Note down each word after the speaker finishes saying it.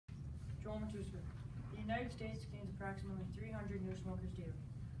Nicole Matuska. The United States gains approximately 300 new smokers daily,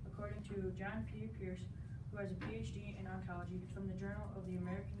 according to John P. Pierce, who has a PhD in oncology from the Journal of the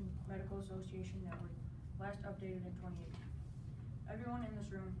American Medical Association Network, last updated in 2018. Everyone in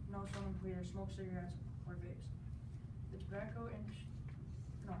this room knows someone who either smokes cigarettes or vapes. The tobacco industry.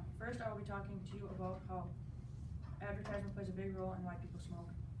 No, first I will be talking to you about how advertisement plays a big role in why people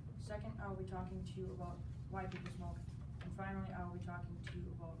smoke. Second, I will be talking to you about why people smoke. And finally, I will be talking to you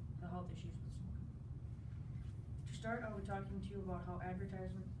about the health issues with smoking. To start, I will be talking to you about how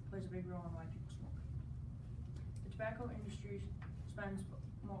advertisement plays a big role in why people smoke. The tobacco industry spends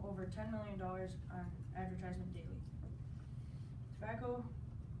over $10 million on advertisement daily. Tobacco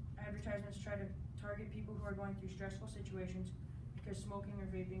advertisements try to target people who are going through stressful situations because smoking or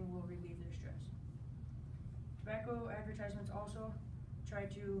vaping will relieve their stress. Tobacco advertisements also try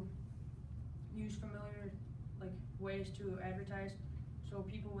to use familiar ways to advertise, so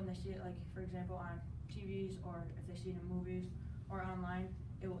people when they see it, for example on TVs, or if they see it in movies or online,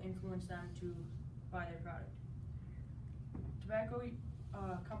 it will influence them to buy their product. Tobacco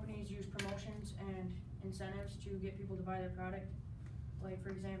companies use promotions and incentives to get people to buy their product. Like for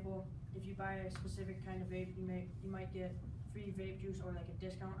example, if you buy a specific kind of vape, you might get free vape juice or a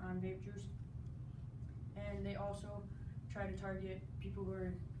discount on vape juice. And they also try to target people who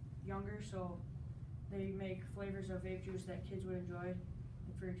are younger, so they make flavors of vape juice that kids would enjoy.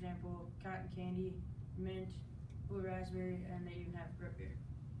 Like for example, cotton candy, mint, blue raspberry, and they even have root beer.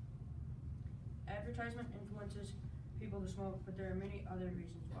 Advertisement influences people to smoke, but there are many other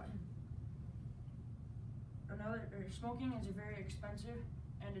reasons why. Smoking is a very expensive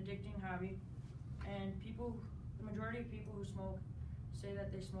and addicting hobby, and the majority of people who smoke say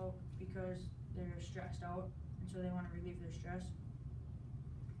that they smoke because they're stressed out, and so they want to relieve their stress.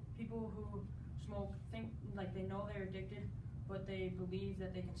 People who smoke think they know they're addicted, but they believe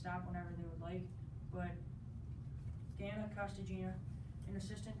that they can stop whenever they would like. But Dana Costagina, an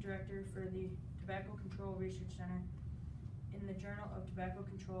assistant director for the Tobacco Control Research Center in the Journal of Tobacco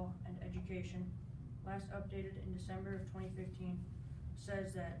Control and Education, last updated in December of 2015,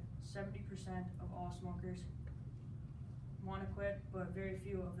 says that 70% of all smokers want to quit, but very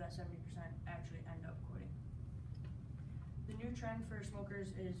few of that 70% actually end up quitting. The new trend for smokers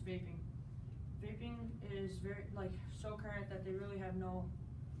is vaping. Vaping is very so current that they really have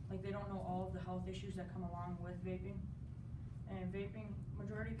they don't know all of the health issues that come along with vaping. And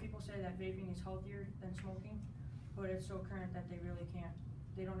majority of people say that vaping is healthier than smoking, but it's so current that they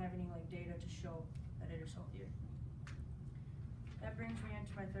don't have any data to show that it is healthier. That brings me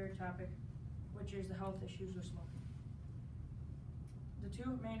into my third topic, which is the health issues with smoking. The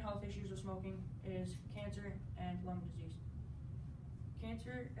two main health issues with smoking is cancer and lung disease.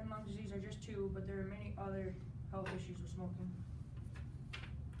 Cancer and lung disease are just two, but there are many other health issues with smoking.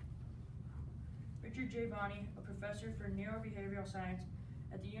 Richard J. Bonney, a professor for neurobehavioral science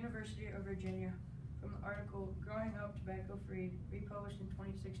at the University of Virginia, from the article Growing Up Tobacco Free, republished in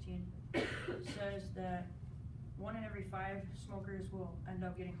 2016, says that 1 in every 5 smokers will end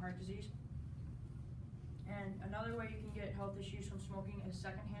up getting heart disease. And another way you can get health issues from smoking is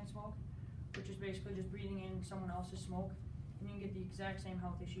secondhand smoke, which is basically just breathing in someone else's smoke, and you can get the exact same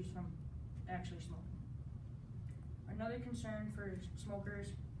health issues from actually smoking. Another concern for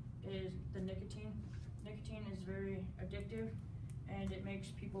smokers is the nicotine. Nicotine is very addictive, and it makes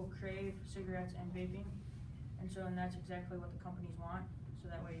people crave cigarettes and vaping, and that's exactly what the companies want, so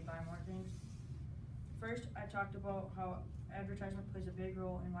that way you buy more things. First, I talked about how advertisement plays a big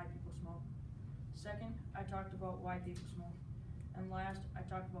role in why people smoke. Second, I talked about why people smoke. And last, I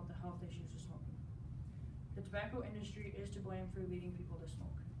talked about the health issues of smoking. The tobacco industry is to blame for leading people to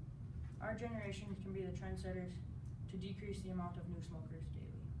smoke. Our generation can be the trendsetters to decrease the amount of new smokers daily.